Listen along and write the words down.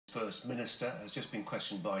First Minister has just been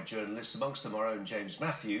questioned by journalists, amongst them our own James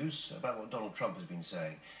Matthews, about what Donald Trump has been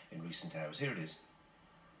saying in recent hours. Here it is.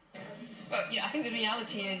 Well, I think the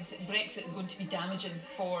reality is Brexit is going to be damaging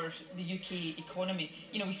for the UK economy.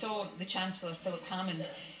 We saw the Chancellor, Philip Hammond,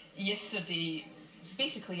 yesterday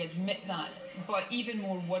basically admit that, but even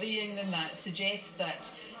more worrying than that, suggest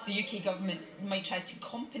that the UK government might try to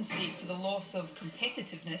compensate for the loss of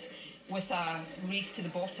competitiveness with a race to the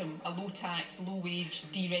bottom, a low tax, low wage,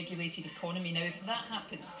 deregulated economy. Now, if that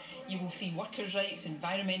happens, you will see workers' rights,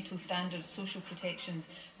 environmental standards, social protections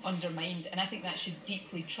undermined, and I think that should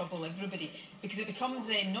deeply trouble everybody, because it becomes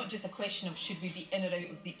then not just a question of should we be in or out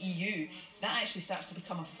of the EU, that actually starts to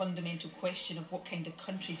become a fundamental question of what kind of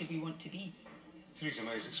country do we want to be. Theresa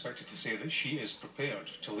May is expected to say that she is prepared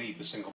to leave the single